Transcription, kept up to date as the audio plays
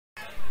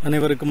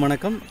அனைவருக்கும்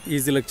வணக்கம்.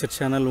 Easy lecture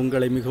channel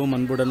உங்களை மிகவும்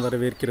அன்புடன்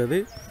வரவேற்கிறது.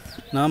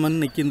 நாம்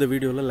இன்னைக்கு இந்த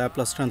வீடியோவில்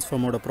லேப்லாஸ்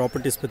ட்ரான்ஸ்ஃபார்மோட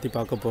ப்ராப்பர்ட்டிஸ் பற்றி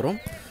பார்க்க போகிறோம்.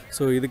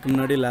 ஸோ இதுக்கு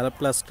முன்னாடி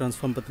லேப்லாஸ்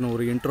ட்ரான்ஸ்ஃபார்ம் பற்றின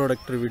ஒரு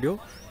இன்ட்ரோடக்டரி வீடியோ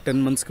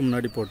 10 மந்த்ஸ்க்கு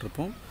முன்னாடி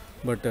போட்டிருப்போம்.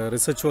 பட்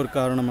ரிசர்ச் ஒர்க்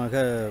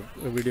காரணமாக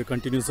வீடியோ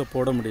கண்டினியூஸாக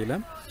போட முடியல.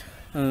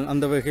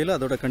 அந்த வகையில்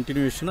அதோட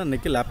கண்டினியூஷனாக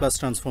இன்றைக்கி லேப்லாஸ்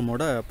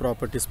ட்ரான்ஸ்ஃபார்மோட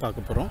ப்ராப்பர்ட்டிஸ்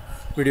பார்க்க போகிறோம்.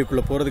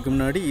 வீடியோக்குள்ளே போகிறதுக்கு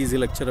முன்னாடி ஈஸி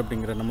லெக்சர்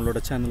அப்படிங்கிற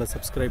நம்மளோட சேனலை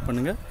சப்ஸ்கிரைப்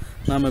பண்ணுங்கள்.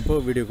 நாம்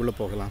இப்போது வீடியோக்குள்ளே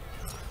போகலாம்.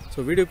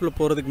 ஸோ வீடியோக்குள்ளே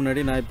போகிறதுக்கு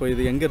முன்னாடி நான் இப்போ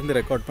இது எங்கேருந்து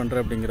ரெக்கார்ட்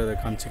பண்ணுறேன் அப்படிங்கிறத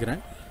காமிச்சிக்கிறேன்.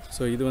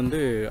 ஸோ இது வந்து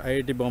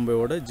ஐஐடி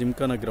பாம்பேவோட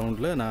ஜிம்கானா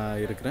கிரவுண்டில்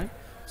நான் இருக்கிறேன்.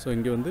 ஸோ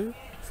இங்கே வந்து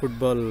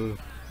ஃபுட்பால்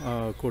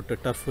கோர்ட்டு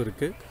டர்ஃப்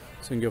இருக்குது.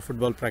 ஸோ இங்கே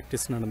ஃபுட்பால்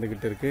ப்ராக்டிஸ்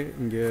நடந்துக்கிட்டு இருக்குது.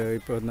 இங்கே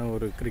இப்போ வந்து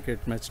ஒரு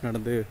கிரிக்கெட் மேட்ச்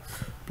நடந்து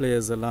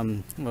பிளேயர்ஸ் எல்லாம்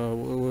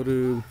ஒரு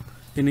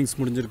இன்னிங்ஸ்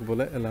முடிஞ்சிருக்கு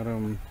போல்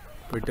எல்லோரும்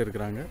போயிட்டு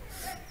இருக்கிறாங்க.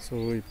 ஸோ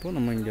இப்போது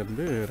நம்ம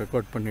இங்கேருந்து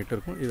ரெக்கார்ட் பண்ணிகிட்டு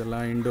இருக்கோம்.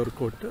 இதெல்லாம் இன்டோர்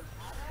கோர்ட்டு.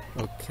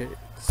 ஓகே,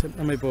 சரி,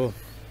 நம்ம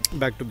இப்போது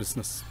back to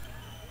business.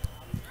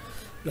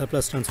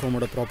 Laplace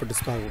ட்ரான்ஸ்ஃபார்மோட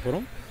properties பார்க்க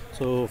போகிறோம்.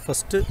 ஸோ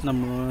ஃபஸ்ட்டு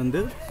நம்ம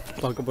வந்து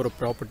பார்க்க போகிற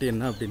ப்ராப்பர்ட்டி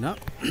என்ன அப்படின்னா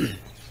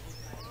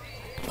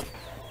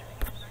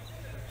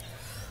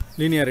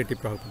லீனியாரிட்டி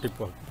ப்ராப்பர்ட்டி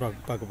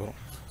பார்க்க போகிறோம்.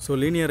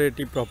 ஸோ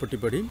லீனியாரிட்டி ப்ராப்பர்ட்டி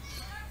படி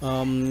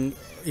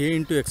a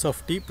into x of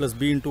t plus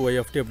b into y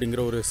of t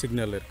அப்படிங்கிற ஒரு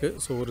சிக்னல் இருக்குது.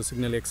 ஸோ ஒரு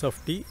signal x of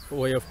t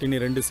y of tன்னு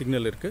ரெண்டு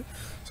சிக்னல் இருக்குது.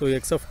 So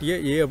x of t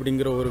a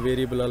அப்படிங்கிற ஒரு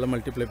வேரியபிளால்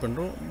மல்டிப்ளை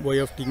பண்ணுறோம். y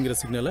of tங்கிற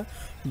சிக்னலை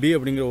b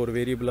அப்படிங்கிற ஒரு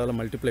வேரியபிளால்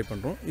மல்டிப்ளை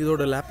பண்ணுறோம்.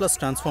 இதோட லேப்லாஸ்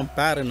ட்ரான்ஸ்ஃபார்ம்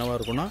பேர் என்னவாக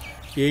இருக்குன்னா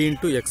a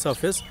into x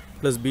of s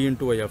plus b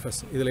into y of s.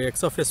 இதில்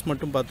x of s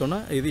மட்டும் பார்த்தோன்னா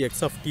இது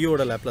x of t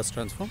ஓட Laplace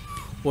transform.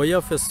 y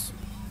of s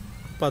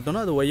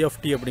பார்த்தோன்னா அது y of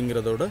t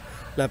அப்படிங்கிறதோட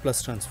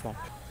லேப்லாஸ் ட்ரான்ஸ்ஃபார்ம்.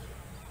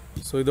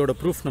 ஸோ இதோட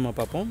ப்ரூஃப் நம்ம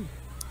பார்ப்போம்.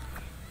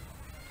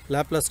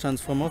 Laplace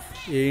transform of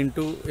a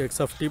into x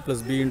of t plus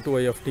b into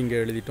y of t இங்கே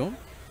எழுதிட்டோம்.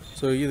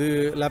 ஸோ இது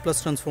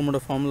லேப்லாஸ் ட்ரான்ஸ்ஃபார்மோட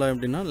ஃபார்முலா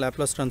எப்படின்னா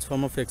Laplace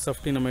transform of x of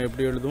t நம்ம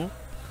எப்படி எழுதுவோம்?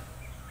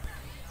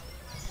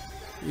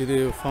 இது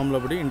ஃபார்முலா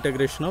படி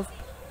integration of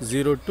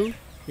 0 to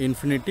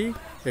infinity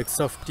x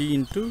of t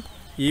into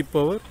e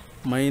power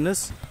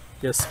minus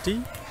st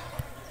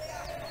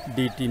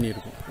dtன்னு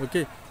இருக்கும். ஓகே,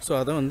 ஸோ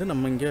அதை வந்து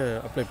நம்ம இங்கே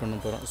அப்ளை பண்ண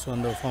போகிறோம். ஸோ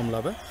அந்த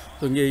ஃபார்முலாவை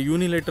ஸோ இங்கே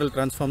யூனிலேட்ரல்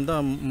ட்ரான்ஸ்ஃபார்ம்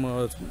தான்.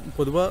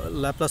 பொதுவாக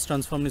லேப்லாஸ்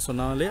ட்ரான்ஸ்ஃபார்ம்னு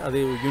சொன்னாலே அது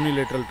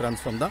யூனிலேட்ரல்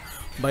ட்ரான்ஸ்ஃபார்ம் தான்.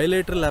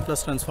 பைலேட்ரல்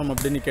லேப்லாஸ் ட்ரான்ஸ்ஃபார்ம்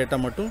அப்படின்னு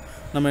கேட்டால் மட்டும்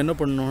நம்ம என்ன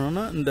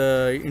பண்ணணும்னா இந்த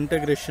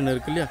இன்டகிரேஷன்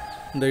இருக்கு இல்லையா,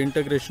 இந்த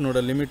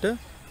இன்டகிரேஷனோட லிமிட்டை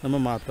நம்ம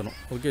மாற்றணும்.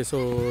 ஓகே, ஸோ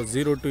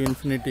 0 to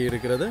infinity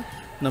இருக்கிறத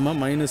நம்ம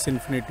minus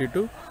infinity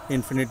to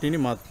இன்ஃபினிட்டின்னு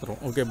மாற்றுறோம்.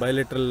 Okay,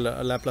 bilateral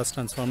Laplace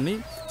ட்ரான்ஸ்ஃபார்ம்னு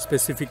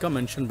ஸ்பெசிஃபிக்காக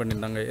மென்ஷன்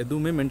பண்ணியிருந்தாங்க.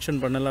 எதுவுமே மென்ஷன்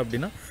பண்ணலை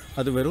அப்படின்னா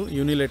அது வெறும்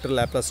யூனிலேட்ரல்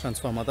லேப்லாஸ்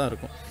ட்ரான்ஸ்ஃபார்மாக தான்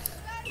இருக்கும்.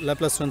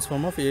 Laplace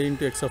transform of a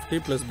into x of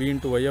t plus b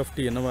into y of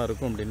t என்னவாக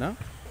இருக்கும் அப்படின்னா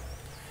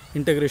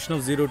integration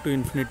of 0 to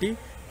infinity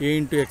a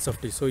into x of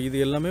t. So இது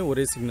எல்லாமே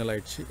ஒரே சிக்னல்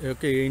ஆயிடுச்சு.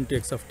 Okay, a into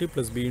x of t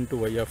plus b into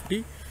y of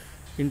t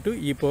into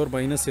e power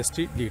minus st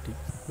dt.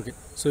 Okay,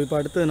 so இப்போ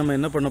அடுத்து நம்ம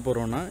என்ன பண்ண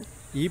போகிறோம்னா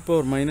e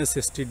power minus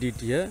st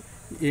dtயை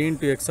a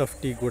into x of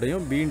t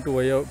கூடையும் b into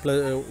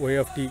y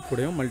of t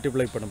கூடையும்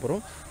multiply பண்ண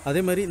போகிறோம்.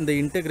 அதே மாதிரி இந்த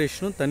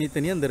இன்டகிரேஷனும்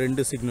தனித்தனியாக இந்த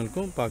ரெண்டு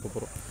சிக்னலுக்கும் பார்க்க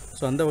போகிறோம்.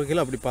 ஸோ அந்த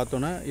வகையில் அப்படி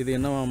பார்த்தோன்னா இது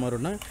என்னவா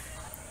மாறும்னா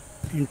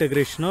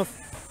integration of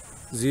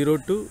 0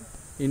 to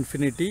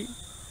infinity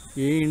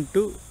a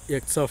into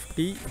x of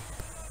t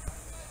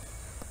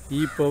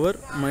e power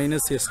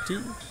minus st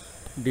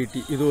dt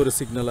இது ஒரு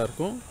சிக்னலாக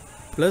இருக்கும்.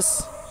 Plus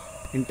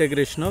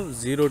integration of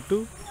 0 to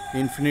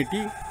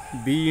infinity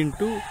b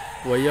into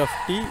y of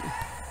t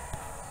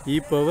e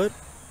power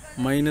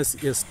minus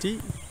st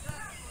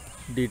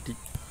dt.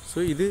 So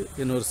இது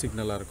இன்னொரு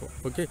சிக்னலாக இருக்கும்.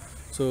 ஓகே,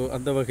 ஸோ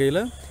அந்த வகையில்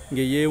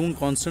இங்கே ஏவும்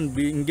கான்ஸ்டன்ட்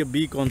பி, இங்கே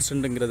பி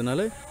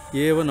கான்ஸ்டன்ட்டுங்கிறதுனால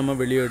ஏவை நம்ம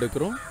வெளியே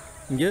எடுக்கிறோம்,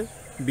 இங்கே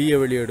பியை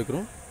வெளியே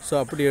எடுக்கிறோம். ஸோ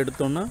அப்படி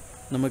எடுத்தோன்னா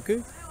நமக்கு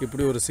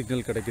இப்படி ஒரு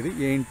சிக்னல் கிடைக்குது.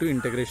 a into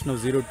integration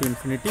of 0 to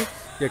infinity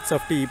x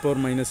of t e power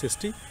minus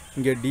st.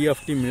 இங்கே d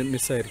of t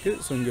மிஸ் ஆகிருக்கு.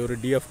 ஸோ இங்கே ஒரு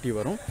d of t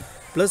வரும்.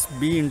 Plus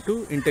b into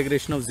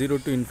integration of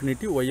 0 to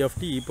infinity y of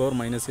t e power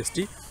minus st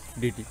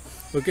dt.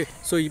 Okay,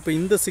 so இப்போ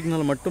இந்த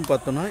signal மட்டும்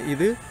பார்த்தோன்னா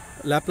இது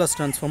Laplace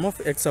transform of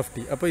x of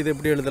t. அப்போ இது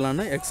எப்படி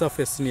எழுதலாம்னா x of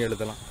sன்னு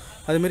எழுதலாம்.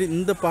 அதேமாதிரி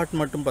இந்த பார்ட்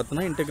மட்டும்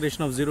பார்த்தோன்னா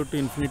integration of 0 to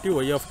infinity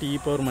y of t e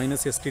power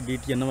minus st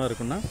dt என்னவாக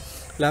இருக்குன்னா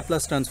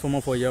Laplace transform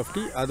of y of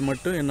t. அது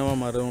மட்டும் என்னவாக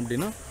மாறும்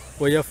அப்படின்னா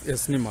y of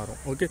sன்னு மாறும்.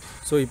 ஓகே,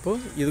 ஸோ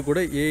இப்போது இது கூட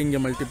a இங்கே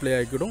மல்டிப்ளை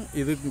ஆகிக்கிடும்,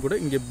 இதுக்கு கூட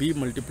இங்கே b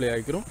மல்டிப்ளை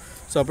ஆகிக்கிறோம்.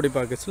 ஸோ அப்படி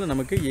பார்க்கறதுல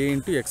நமக்கு a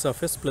into x of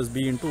s plus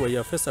b into y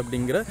of s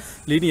அப்படிங்கிற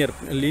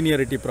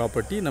லீனியாரிட்டி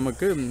ப்ராப்பர்ட்டி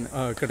நமக்கு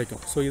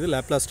கிடைக்கும். ஸோ இது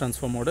லேப்லாஸ்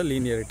ட்ரான்ஸ்ஃபார்மோட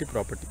லீனியாரிட்டி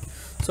ப்ராப்பர்ட்டி.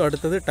 ஸோ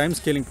அடுத்தது டைம்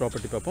ஸ்கேலிங்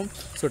ப்ராப்பர்ட்டி பார்ப்போம்.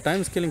 ஸோ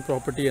டைம் ஸ்கேலிங்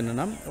ப்ராப்பர்ட்டி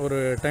என்னென்னா ஒரு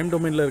டைம்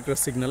டொமைனில் இருக்கிற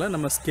சிக்னலை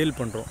நம்ம ஸ்கேல்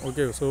பண்ணுறோம்.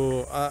 ஓகே, ஸோ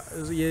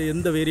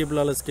எந்த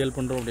வேரியபிளால் ஸ்கேல்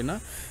பண்ணுறோம் அப்படின்னா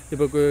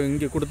இப்போ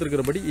இங்கே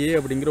கொடுத்துருக்கிறபடி a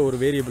அப்படிங்கிற ஒரு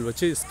வேரியபிள்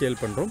வச்சு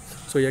ஸ்கேல் பண்ணுறோம்.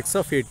 ஸோ x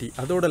of at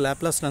அதோட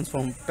லேப்லாஸ்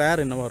ட்ரான்ஸ்ஃபார்ம்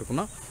பேர் என்னவாக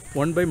இருக்குன்னா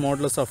 1 by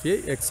modulus of a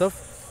x of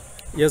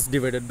s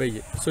divided by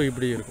a. So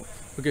இப்படி இருக்கும்.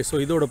 ஓகே, ஸோ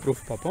இதோட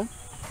ப்ரூஃப் பார்ப்போம்.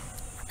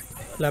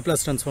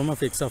 Laplace transform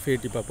of x of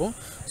at பார்ப்போம்.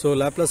 So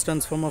Laplace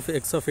transform of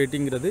x of at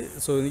ங்கிறது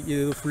so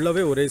இது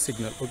ஃபுல்லாவே ஒரே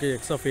signal. Okay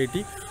x of at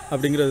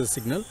அப்படிங்கிறது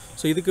சிக்னல்.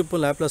 So இதுக்கு இப்போ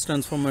Laplace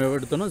transform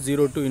எடுத்தோம்னா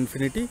 0 to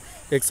infinity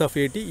x of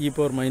at e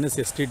power minus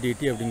st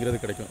dt அப்படிங்கிறது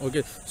கிடைக்கும்.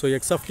 Okay so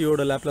x of t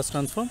ஓட Laplace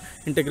transform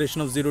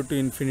integration of 0 to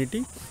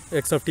infinity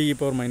x of t e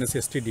power minus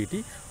st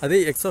dt. அதே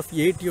x of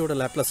at ஓட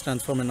Laplace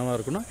transform என்னவா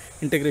இருக்கும்னா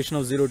integration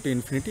of 0 to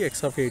infinity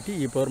x of at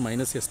e power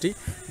minus st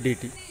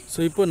dt. So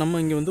இப்போ நம்ம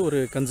இங்கே வந்து ஒரு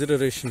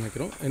consideration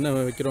வைக்கிறோம். என்ன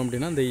வைக்கிறோம்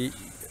அப்படின்னா இந்த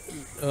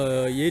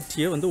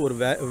ஏடியை வந்து ஒரு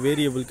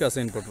வேரியபிளுக்கு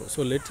அசைன் பண்ணுறோம். So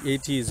let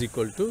AD is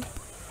equal to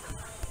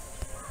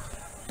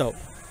tau.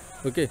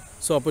 Okay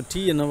so அப்போ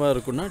டி என்னவா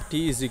இருக்குன்னா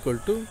D is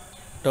equal to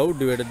tau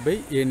divided by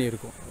ஏன்னு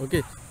இருக்கும்.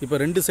 ஓகே இப்போ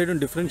ரெண்டு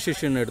சைடும்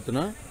டிஃப்ரென்ஷியேஷன்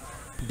எடுத்தோன்னா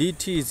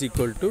DD is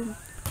equal to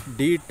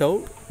D tau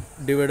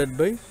divided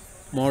by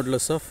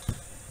modulus of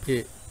ஏ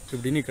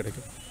இப்படின்னு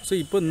கிடைக்கும். ஸோ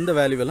இப்போ இந்த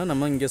வேல்யூவெல்லாம்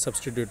நம்ம இங்கே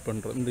சப்ஸ்டிடியூட்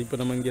பண்ணுறோம். இந்த இப்போ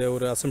நம்ம இங்கே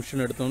ஒரு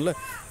assumption எடுத்தோம்ல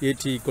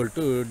AD equal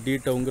to D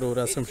டவுங்கிற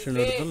ஒரு அசம்ஷன்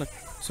எடுத்தோம்ல.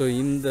 ஸோ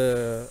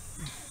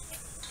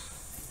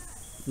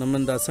நம்ம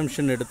இந்த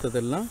அசம்ஷன்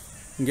எடுத்ததெல்லாம்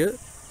இங்கே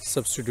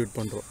சப்ஸ்டிடியூட்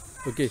பண்ணுறோம்.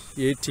 ஓகே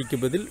ஏடிக்கு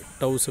பதில்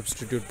டவ்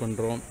சப்ஸ்டிடியூட்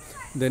பண்ணுறோம்.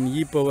 தென்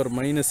இ பவர்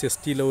மைனஸ்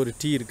எஸ்டியில் ஒரு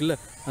டி இருக்குல்ல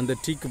அந்த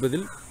டீக்கு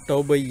பதில்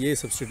டவ் பை ஏ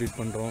சப்ஸ்டிடியூட்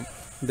பண்ணுறோம்.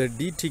 இந்த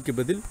டிடிக்கு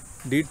பதில்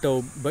D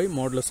tau by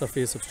modulus of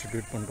A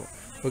substitute பண்ணுறோம்.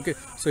 ஓகே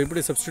ஸோ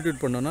இப்படி சப்ஸ்டிடியூட்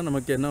பண்ணோன்னா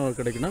நமக்கு என்ன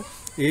கிடைக்குன்னா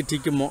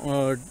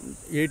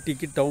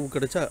ஏடிக்கு டவ்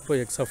கிடச்சா அப்போ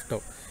X of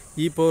tau,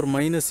 e power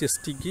minus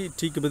எஸ்டிக்கு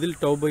டீக்கு பதில்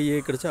டவ் பை ஏ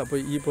கிடச்சா அப்போ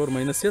e power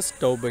minus S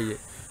tau by A.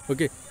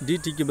 Okay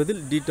டிடிக்கு பதில்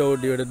D tau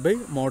divided by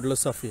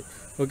modulus of A.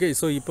 Okay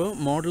so இப்போ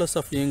மாடுலஸ்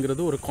ஆஃப்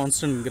ஏங்கிறது ஒரு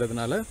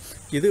கான்ஸ்டன்ட்ங்கிறதுனால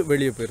இது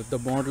வெளியே போயிடும். இந்த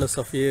மாடுலஸ்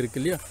ஆஃப் ஏ இருக்கு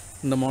இல்லையா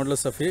இந்த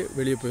மாடுலஸ் ஆஃப் ஏ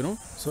வெளியே போயிடும்.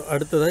 ஸோ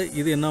அடுத்ததாக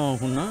இது என்ன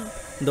ஆகும்னா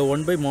இந்த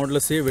 1 பை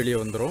மாடுலஸ் ஏ வெளியே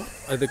வந்துடும்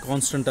அது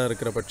கான்ஸ்டண்ட்டாக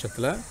இருக்கிற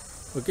பட்சத்தில்.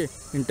 Okay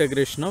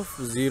integration of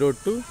 0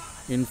 to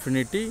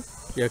infinity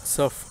x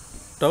of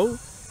tau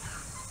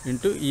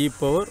into e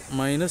power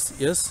minus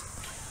s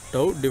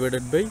tau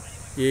divided by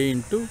a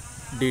into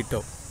d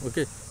tau.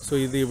 Okay so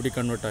இது இப்படி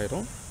கன்வெர்ட்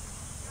ஆயிரும்.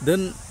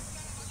 தென்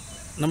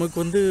நமக்கு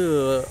வந்து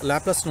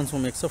Laplace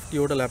transform X of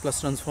டியோட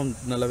Laplace transform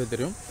நல்லாவே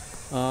தெரியும்.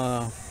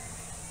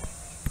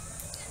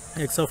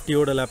 எக்ஸ் ஆஃப்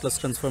டியோட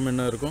லேப்லாஸ் ட்ரான்ஸ்ஃபார்ம்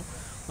என்ன இருக்கும்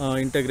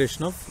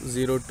integration of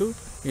 0 to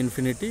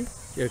infinity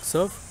x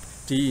of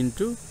t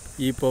into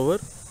e power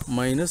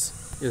minus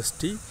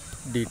ST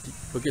DD.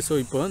 Okay so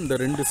இப்போ இந்த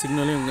ரெண்டு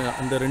சிக்னலையும்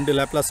அந்த ரெண்டு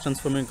லேப்லாஸ்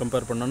ட்ரான்ஸ்ஃபார்மையும்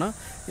கம்பேர் பண்ணோன்னா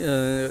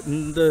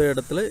இந்த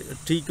இடத்துல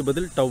டீக்கு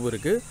பதில் டவ்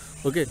இருக்குது.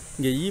 ஓகே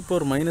இங்கே இ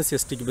பவர் மைனஸ்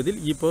எஸ்டிக்கு பதில்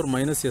e power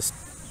minus S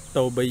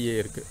tau by ஏ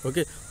இருக்குது.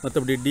 ஓகே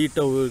மற்றபடி டி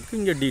டவ்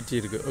இருக்குது இங்கே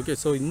டிடி இருக்குது. ஓகே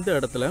ஸோ இந்த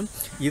இடத்துல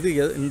இது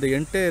இந்த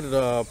என்டையர்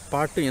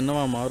பார்ட்டும்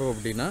என்னவா மாறும்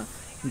அப்படின்னா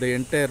இந்த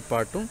entire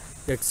பார்ட்டும்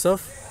X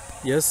of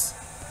S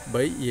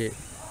by ஏ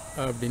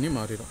அப்படின்னு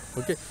மாறிடும்.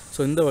 ஓகே ஸோ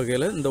இந்த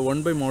வகையில் இந்த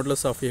 1 பை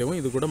மாடுலஸ் ஆஃப் ஏவும்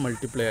இது கூட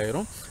மல்டிப்ளை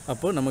ஆயிரும்.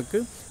 அப்போது நமக்கு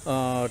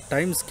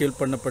டைம் ஸ்கேல்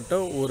பண்ணப்பட்ட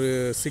ஒரு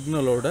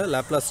சிக்னலோட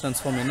லேப்லாஸ்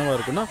ட்ரான்ஸ்ஃபார்ம் என்னவாக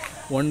இருக்குன்னா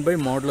 1 by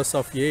modulus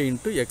of A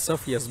into X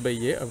of S by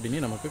ஏ அப்படின்னு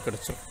நமக்கு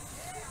கிடச்சிடும்.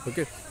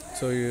 ஓகே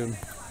ஸோ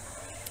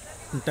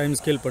டைம்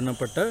ஸ்கேல்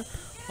பண்ணப்பட்ட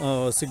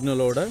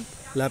சிக்னலோட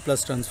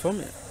Laplace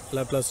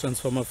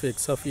transform of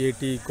X of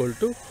AD equal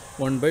to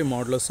 1 by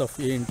modulus of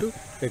A into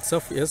X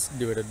of S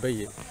divided by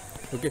A.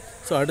 Okay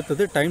so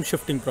அடுத்தது time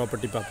shifting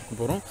property பார்க்க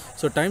போகிறோம்.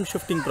 So time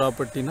shifting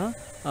ப்ராப்பர்ட்டினா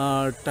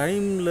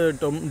டைமில்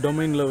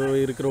டொமைனில்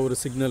இருக்கிற ஒரு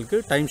சிக்னலுக்கு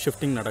time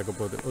shifting நடக்க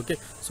போகுது. ஓகே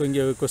ஸோ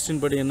இங்கே கொஸ்டின்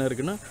படி என்ன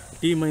இருக்குன்னா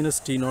டி மைனஸ்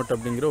டி நாட்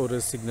அப்படிங்கிற ஒரு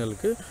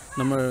சிக்னலுக்கு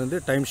நம்ம வந்து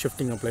டைம்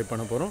ஷிஃப்டிங் அப்ளை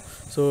பண்ண போகிறோம்.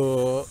 ஸோ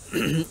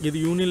இது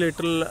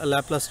யூனிலேட்ரல்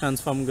லேப்லாஸ்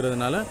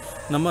ட்ரான்ஸ்ஃபார்ம்ங்கிறதுனால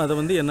நம்ம அதை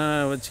வந்து என்ன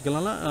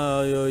வச்சுக்கலாம்னா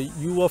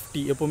யூ ஆஃப்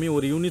டி எப்போவுமே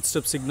ஒரு யூனிட்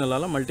ஸ்டெப்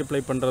சிக்னலால்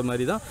மல்டிப்ளை பண்ணுற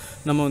மாதிரி தான்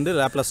நம்ம வந்து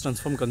லேப்லாஸ்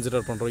ட்ரான்ஸ்ஃபார்ம்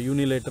கன்சிடர் பண்ணுறோம்.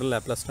 யூனிலேட்ரல்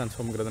லேப்லாஸ்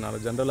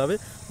ட்ரான்ஸ்ஃபார்ம்ங்கிறதுனால ஜென்ரலாகவே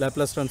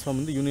லேப்லாஸ் ட்ரான்ஸ்ஃபார்ம்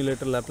வந்து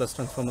யூனிலேட்ரல் லேப்லாஸ்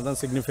ட்ரான்ஸ்ஃபார்ம் தான்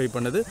சிக்னிஃபை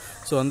பண்ணுது.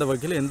 ஸோ அந்த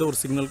வகையில் எந்த ஒரு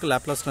சிக்னலுக்கு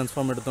லேப்லாஸ்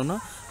ட்ரான்ஸ்ஃபார்ம் எடுத்தோம்னா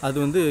அது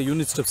வந்து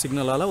யூனிட் ஸ்டெப்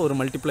சிக்னலால் ஒரு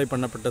மல்டிப்ளை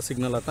பண்ணப்பட்ட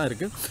சிக்னலாக தான்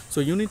இருக்குது. ஸோ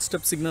யூனிட்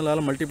ஸ்டெப்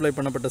சிக்னலால் மல்டிப்ளை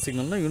பண்ணப்பட்ட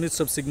சிக்னல்னால் யூனிட்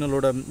ஸ்டெப்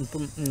சிக்னலோட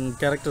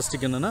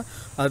கேரக்டரிஸ்டிக் என்னென்னா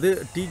அது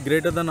டி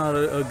கிரேட்டர்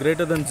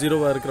தென்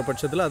 0வாக இருக்கிற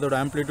பட்சத்தில் அதோட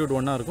ஆம்ப்ளிடியூட்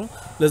 1ஆக இருக்கும்.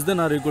 Less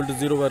than R equal to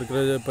 0வாக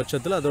இருக்கிற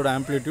பட்சத்தில் அதோட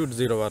ஆம்ப்ளிடியூட்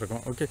 0வாக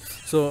இருக்கும். ஓகே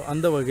ஸோ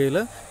அந்த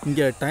வகையில்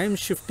இங்கே டைம்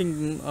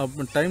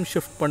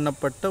ஷிஃப்ட்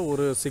பண்ணப்பட்ட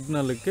ஒரு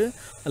சிக்னலுக்கு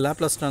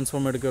லேப்லாஸ்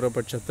ட்ரான்ஸ்ஃபார்ம் எடுக்கிற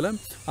பட்சத்தில்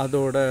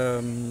அதோட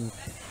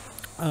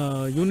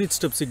யூனிட்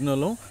ஸ்டெப்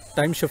சிக்னலும்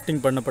டைம் ஷிஃப்டிங்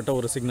பண்ணப்பட்ட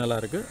ஒரு சிக்னலாக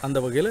இருக்குது. அந்த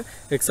வகையில்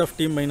X of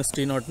D minus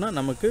D நாட்னா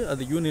நமக்கு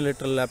அது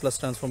unilateral Laplace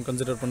transform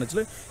consider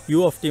பண்ணச்சில் you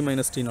off D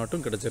minus D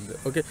நாட்டும் கிடச்சிருது.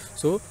 Okay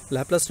so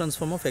Laplace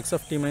transform of X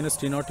of D minus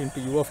D not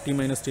into you off D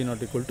minus D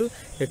not equal to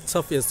X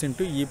of S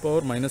into e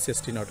power minus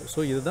S T not.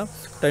 So இதுதான்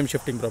time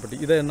shifting property.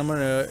 இதை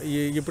நம்ம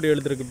இப்படி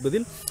எழுதுறதுக்கு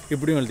பதில்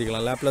இப்படியும்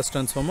எழுதிக்கலாம் Laplace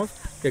transform of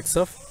X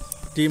of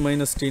D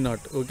minus D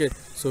not. Okay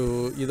so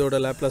இதோட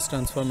Laplace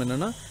transform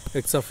என்னென்னா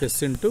X of S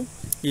into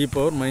e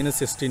power minus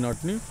S T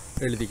நாட்னு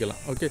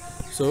எழுதிக்கலாம். ஓகே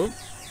ஸோ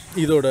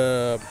இதோட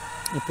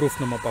ப்ரூஃப்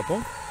நம்ம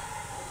பார்ப்போம்.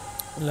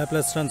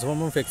 Laplace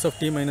transform of x of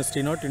t minus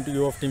t naught into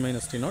u of t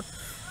minus t naught.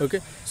 Okay.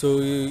 So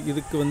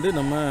இதுக்கு வந்து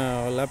நம்ம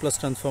Laplace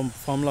transform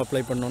formula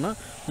apply பண்ணோன்னா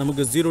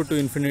நமக்கு 0 to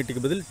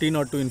இன்ஃபினிட்டிக்கு பதில்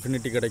t0 to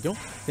இன்ஃபினிட்டி கிடைக்கும்.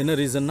 என்ன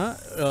ரீசன்னா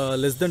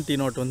லெஸ் தென்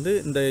t0 வந்து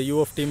இந்த u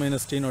of t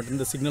minus t0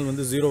 இந்த சிக்னல்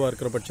வந்து 0வாக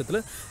இருக்கிற பட்சத்தில்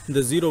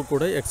இந்த 0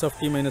 கூட x of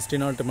t minus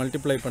t0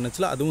 multiply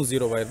பண்ணச்சில் அதுவும்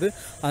 0 ஆயிடுது.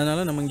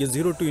 அதனால் நம்ம இங்கே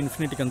 0 to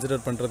இன்ஃபினிட்டி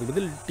கன்சிடர் பண்ணுறதுக்கு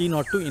பதில்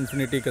t0 to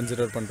இன்ஃபினிட்டி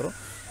கன்சிடர் பண்ணுறோம்.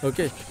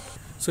 ஓகே.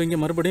 ஸோ இங்கே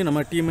மறுபடியும்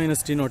நம்ம t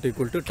minus t0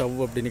 equal to tau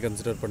அப்படின்னு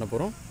கன்சிடர் பண்ண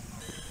போகிறோம்.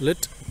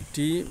 let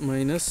t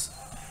minus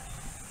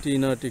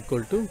t0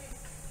 equal to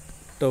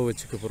tau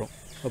வச்சுக்க போகிறோம்.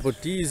 அப்போ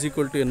t is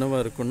equal to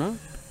என்னவாக இருக்குன்னா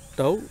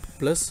tau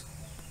plus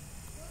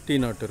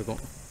t0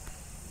 இருக்கும்.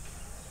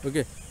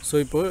 ஓகே. ஸோ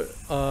இப்போ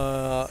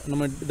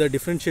நம்ம இதை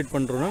டிஃப்ரென்ஷியேட்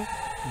பண்ணுறோன்னா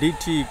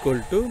dt equal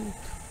to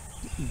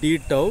d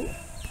tau.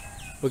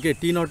 Okay.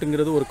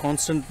 t0ங்கிறது ஒரு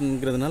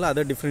கான்ஸ்டன்ட்ங்கிறதுனால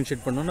அதை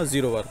டிஃப்ரென்ஷியேட் பண்ணோன்னா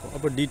 0வாக இருக்கும்.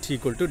 அப்போ dt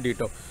equal to d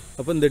tau.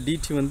 அப்போ இந்த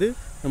dt வந்து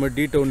நம்ம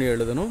d tauன்னு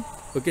எழுதணும்.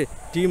 ஓகே.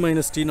 t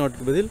minus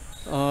t0க்கு பதில்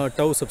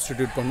tau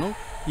சப்ஸ்டிடியூட் பண்ணோம்.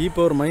 e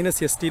power minus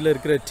st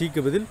இருக்கிற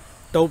tக்கு பதில்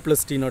tau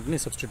plus t0ன்னு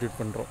சப்ஸ்டிடியூட்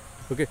பண்ணுறோம்.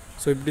 ஓகே.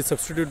 ஸோ இப்படி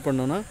சப்ஸ்டிடியூட்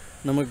பண்ணோன்னா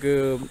நமக்கு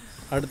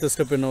அடுத்த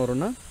ஸ்டெப் என்ன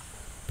வரும்னா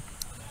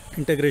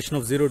integration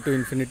of 0 to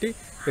infinity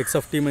x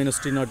of t minus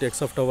t0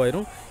 x of tau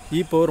ஆயிரும்.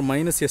 e power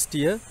minus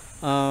st-யை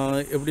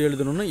எப்படி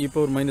எழுதணும்னா e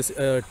power minus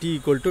t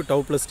equal to tau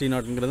plus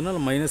t0ங்கிறதுனால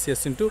minus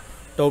s into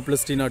tau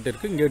plus t0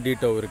 இருக்குது, இங்கே d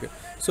tau இருக்குது.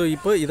 So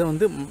இப்போ இதை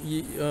வந்து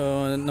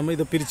நம்ம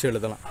இதை பிரித்து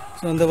எழுதலாம்.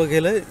 ஸோ அந்த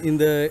வகையில்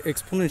இந்த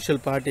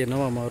எக்ஸ்போனென்ஷியல் பார்ட்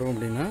என்னவாக மாறும்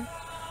அப்படின்னா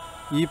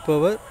e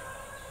power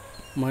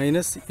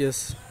minus s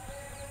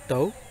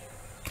tau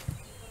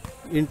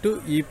into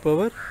e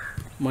power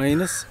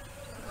minus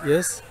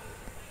s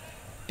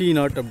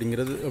t0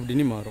 அப்படிங்கிறது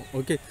அப்படின்னு மாறும்.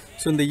 ஓகே.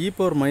 ஸோ இந்த e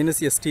power minus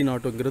s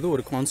t0ங்கிறது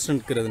ஒரு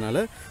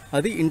கான்ஸ்டன்ட்ங்கிறதுனால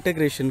அது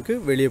இன்டெக்ரேஷனுக்கு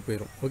வெளியே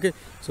போயிடும். ஓகே.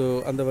 ஸோ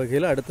அந்த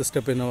வகையில் அடுத்த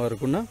ஸ்டெப் என்னவாக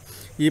இருக்குன்னா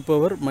e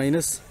power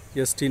minus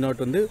s t0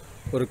 வந்து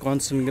ஒரு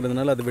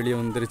கான்ஸ்டன்ட்ங்கிறதுனால அது வெளியே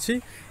வந்துருச்சு.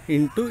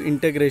 Into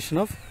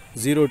integration of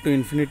 0 to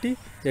infinity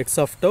x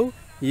of tau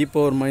e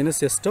power minus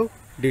s tau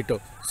d tau.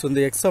 So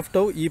இந்த x of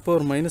tau e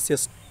power minus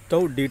s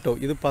tau d tau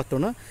இது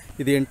பார்த்தோன்னா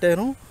இது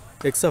என்டையரும்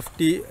x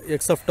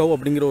of tau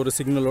அப்படிங்கிற ஒரு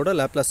சிக்னலோட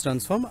லேப்லாஸ்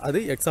ட்ரான்ஸ்ஃபார்ம் அது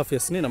x of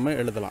s ன்னு நம்ம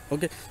எழுதலாம்.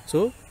 ஓகே. ஸோ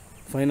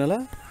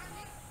ஃபைனலாக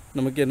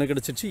நமக்கு என்ன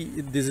கிடச்சிச்சு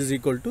this is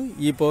equal to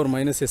e power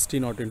minus s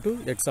t0 into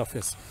x of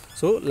s.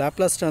 So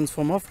Laplace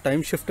transform of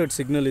time shifted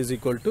signal is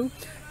equal to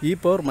e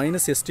power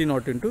minus s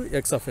t0 into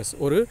x of s.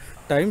 ஒரு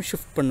time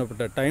shift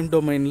பண்ணப்பட்ட time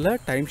டொமைனில்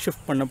time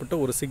shift பண்ணப்பட்ட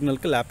ஒரு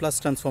சிக்னலுக்கு Laplace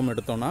transform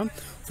எடுத்தோன்னா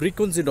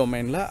frequency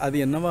டொமைனில் அது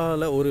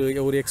என்னவால்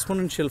ஒரு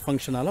எக்ஸ்போனென்ஷியல்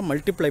ஃபங்க்ஷனால்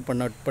மல்டிப்ளை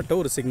பண்ணப்பட்ட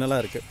ஒரு சிக்னலாக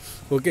இருக்குது.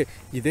 ஓகே.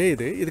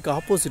 இதுக்கு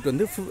ஆப்போசிட்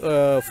வந்து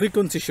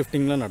ஃப்ரீக்வன்சி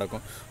ஷிஃப்டிங்கில்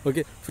நடக்கும்.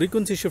 ஓகே.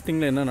 ஃப்ரீக்வன்சி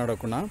ஷிஃப்டிங்கில் என்ன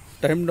நடக்கும்னா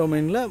டைம்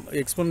டொமைனில்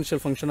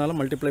எக்ஸ்போனென்ஷியல் ஃபங்க்ஷனால்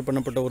மல்டிப்ளை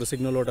பண்ணப்பட்ட ஒரு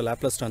சிக்னலோட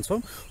லேப்லாஸ்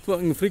ட்ரான்ஸ்ஃபார்ம்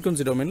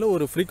ஃப்ரீக்வன்சி டொமைனில்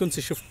ஒரு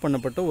ஃப்ரீக்வன்சி ஷிஃப்ட்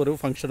பண்ணப்பட்ட ஒரு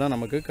ஃபங்க்ஷனாக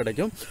நமக்கு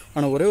கிடைக்கும்.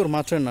 ஆனால் ஒரே ஒரு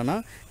மாற்றம் என்னென்னா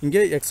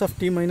இங்கே x of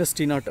t minus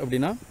t0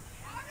 அப்படின்னா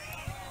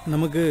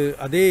நமக்கு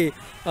அதே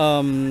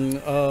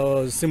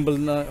சிம்பிள்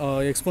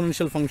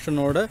எக்ஸ்போனென்ஷியல்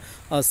ஃபங்க்ஷனோட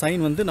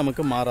சைன் வந்து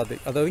நமக்கு மாறாது.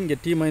 அதாவது இங்கே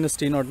t minus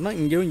t0னா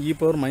இங்கேயும் e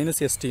power minus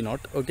s t0.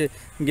 Okay.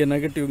 இங்கே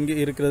நெகட்டிவ் இங்கே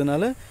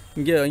இருக்கிறதுனால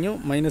இங்கேயும்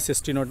மைனஸ்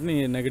s t0ன்னு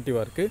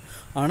நெகட்டிவாக இருக்குது.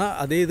 ஆனால்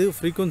அதே இது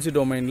ஃப்ரீக்வன்சி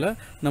டொமைனில்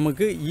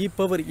நமக்கு e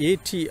power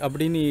at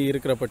அப்படின்னு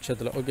இருக்கிற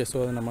பட்சத்தில் ஓகே. ஸோ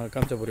அதை நம்ம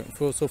காமிச்ச புரியும்.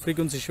 So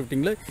frequency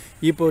ஷிஃப்டிங்கில்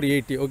e power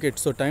at. Okay.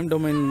 So time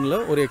டொமைனில்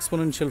ஒரு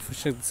எக்ஸ்போனென்ஷியல்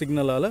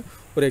சிக்னலால்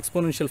ஒரு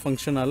எக்ஸ்போனென்ஷியல்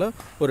ஃபங்க்ஷனால்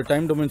ஒரு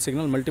டைம் டொமைன்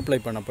சிக்னல் மல்டிப்ளை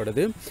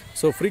பண்ணப்படுது.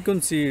 ஸோ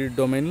ஃப்ரீக்வன்சி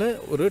டொமைனில்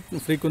ஒரு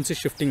ஃப்ரீக்வன்சி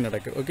ஷிஃப்டிங்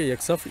நடக்குது. Okay.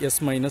 x of s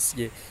minus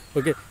a.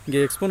 Okay. இங்கே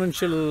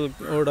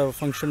எக்ஸ்போனென்ஷியலோட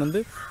ஃபங்க்ஷன்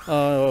வந்து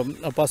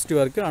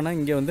பாசிட்டிவாக இருக்குது, ஆனால்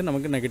இங்கே வந்து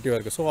நமக்கு நெகட்டிவாக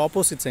இருக்குது. ஸோ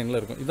ஆப்போசிட் சைனில்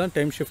இருக்கும். இதுதான்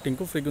டைம்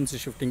ஷிஃப்டிங்க்கும்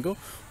ஃப்ரீக்வன்சி ஷிஃப்டிங்க்கும்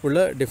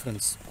உள்ள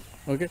டிஃப்ரென்ஸ்.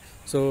 ஓகே.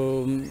 ஸோ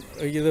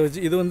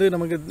இது வந்து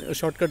நமக்கு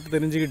ஷார்ட்கட்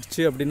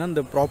தெரிஞ்சுக்கிடுச்சு அப்படின்னா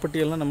இந்த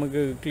ப்ராப்பர்ட்டியெல்லாம்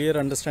நமக்கு கிளியர்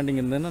அண்டர்ஸ்டாண்டிங்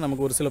இருந்ததுன்னா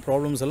நமக்கு ஒரு சில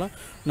ப்ராப்ளம்ஸ் எல்லாம்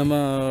நம்ம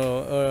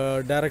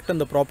டேரெக்டாக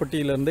அந்த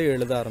ப்ராப்பர்ட்டியிலேருந்தே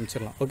எழுத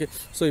ஆரம்பிச்சிடலாம். ஓகே.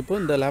 ஸோ இப்போ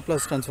இந்த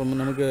லேப்லாஸ் ட்ரான்ஸ்ஃபார்ம்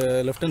நமக்கு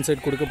லெஃப்ட் ஹேண்ட்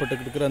சைடு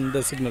கொடுக்கப்பட்டிருக்கிற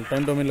அந்த சிக்னல்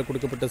டைம் டொமைனில்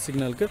கொடுக்கப்பட்ட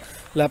சிக்னலுக்கு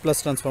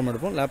லேப்லாஸ் ட்ரான்ஸ்ஃபார்ம்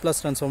எடுப்போம்.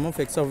 Laplace transform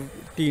of x of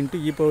t into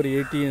e power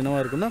at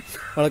என்னவாக இருக்குன்னா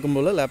வழக்கம்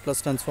போல்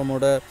லேப்லாஸ்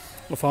ட்ரான்ஸ்ஃபார்மோட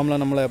ஃபார்முலா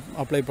நம்மளை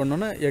அப்ளை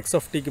பண்ணோன்னா x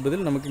of tக்கு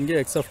பதில் நமக்கு இங்கே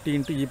x of t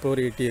into e power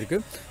at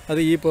இருக்குது.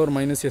 அது e power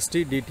minus st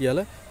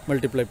dt-ஆல்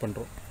multiply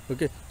பண்ணுறோம்.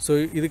 ஓகே. ஸோ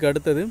இதுக்கு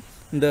அடுத்தது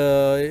இந்த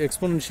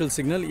exponential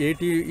signal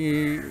at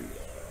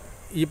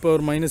e power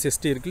minus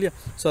st இருக்கு இல்லையா.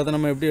 ஸோ அதை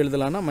நம்ம எப்படி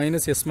எழுதலாம்னா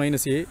minus s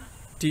minus a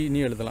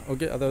t-ன்னு எழுதலாம்.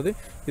 ஓகே. அதாவது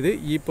இது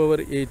e power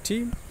at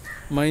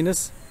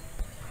minus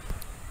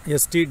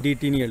st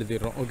dt-ன்னு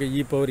எழுதிடுறோம். Okay.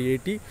 e power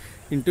at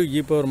into e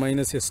power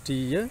minus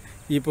st-யை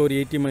e power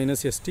at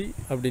minus st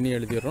அப்படின்னு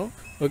எழுதிடுறோம்.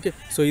 Okay.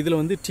 So இதில்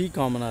வந்து t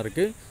காமனாக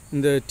இருக்குது.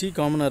 இந்த t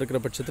காமனாக இருக்கிற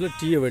பட்சத்தில்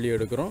t-யை வெளியே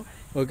எடுக்கிறோம்.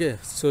 ஓகே.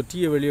 ஸோ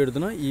t-யை வெளியே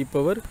எடுத்தோன்னா e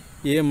power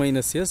a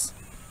minus s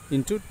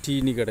into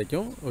t-ன்னு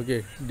கிடைக்கும். Okay.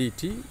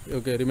 dt.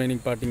 Okay.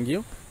 Remaining part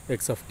இங்கேயும்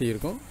x of t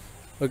இருக்கும்.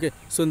 ஓகே.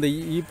 ஸோ இந்த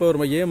e power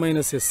a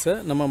minus s-ஐ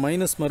நம்ம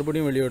மைனஸ்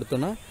மறுபடியும் வெளியே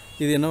எடுத்தோன்னா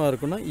இது என்னவாக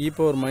இருக்குன்னா e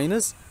power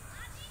minus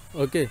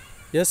okay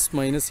s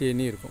minus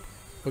a-ன்னு இருக்கும்.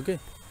 ஓகே.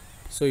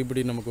 ஸோ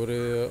இப்படி நமக்கு ஒரு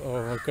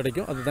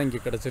கிடைக்கும். அதுதான்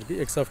இங்கே கிடச்சிருக்கு.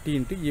 X of D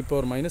into e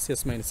power minus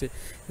S minus ஏ.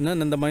 ஏன்னா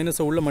இந்த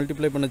மைனஸை உள்ள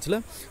multiply பண்ணச்சில்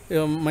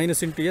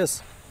minus into S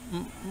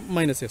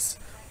minus S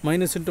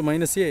minus into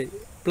minus A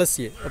plus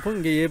A, அப்போ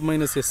இங்கே ஏ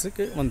மைனஸ்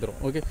எஸ்ஸுக்கு வந்துடும்.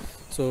 ஓகே,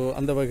 ஸோ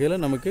அந்த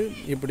வகையில் நமக்கு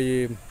இப்படி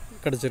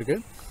கிடச்சிருக்கு.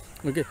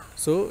 ஓகே,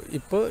 ஸோ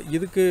இப்போ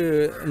இதுக்கு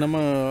நம்ம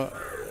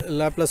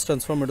லாப்லாஸ்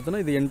ட்ரான்ஸ்ஃபார்ம் எடுத்தோன்னா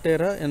இது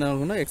என்டையராக என்ன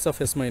ஆகும்னா X of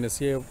S minus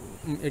A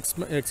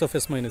X of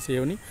S minus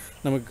ஏன்னு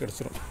நமக்கு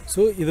கிடச்சிரும்.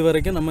 ஸோ இது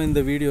வரைக்கும் நம்ம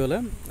இந்த வீடியோவில்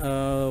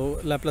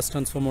லாப்லாஸ்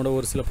ட்ரான்ஸ்ஃபார்மோட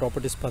ஒரு சில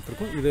ப்ராப்பர்ட்டிஸ்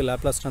பார்த்துருக்கோம். இது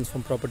Laplace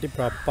transform property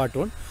part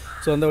 1.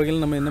 So அந்த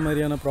வகையில் நம்ம என்ன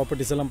மாதிரியான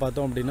ப்ராப்பர்ட்டிஸ் எல்லாம்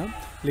பார்த்தோம் அப்படின்னா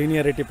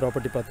லீனியாரிட்டி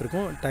ப்ராப்பர்ட்டி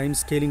பார்த்துருக்கோம், time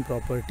scaling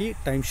property,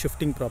 time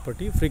shifting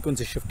property,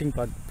 frequency shifting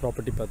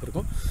property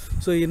பார்த்துருக்கோம்.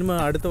 ஸோ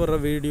இனிமேல் அடுத்து வர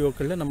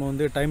வீடியோக்களில் நம்ம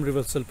வந்து டைம்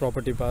ரிவர்சல்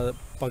ப்ராப்பர்ட்டி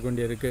பார்க்க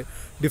வேண்டியது இருக்குது.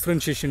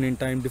 Differentiation in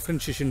time,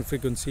 differentiation in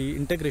frequency,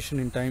 integration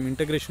in time,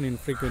 integration in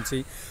frequency,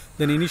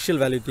 then initial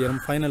value theorem,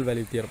 final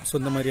value theorem. So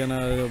இந்த மாதிரியான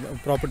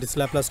ப்ராப்பர்ட்டிஸ்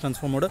லாப்லாஸ்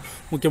ட்ரான்ஸ்ஃபார்மோட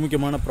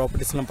முக்கியமான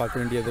ப்ராப்பர்ட்டிஸ்லாம்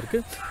பார்க்க வேண்டியது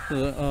இருக்குது.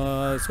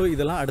 ஸோ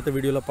இதெல்லாம் அடுத்த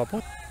வீடியோவில்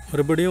பார்ப்போம்.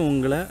 மறுபடியும்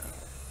உங்களை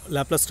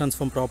லாப்லாஸ்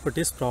ட்ரான்ஸ்ஃபார்ம்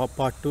ப்ராப்பர்ட்டிஸ்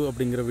பார்ட் 2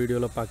 அப்படிங்கிற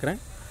வீடியோவில்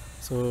பார்க்குறேன்.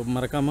 ஸோ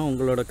மறக்காமல்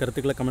உங்களோட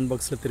கருத்துக்களை கமெண்ட்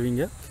பாக்ஸில்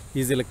தெரிவிங்க.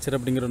 ஈஸி லெக்சர்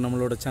அப்படிங்கிற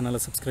நம்மளோட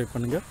சேனலை சப்ஸ்கிரைப்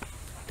பண்ணுங்கள்.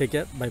 Take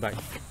care, bye bye.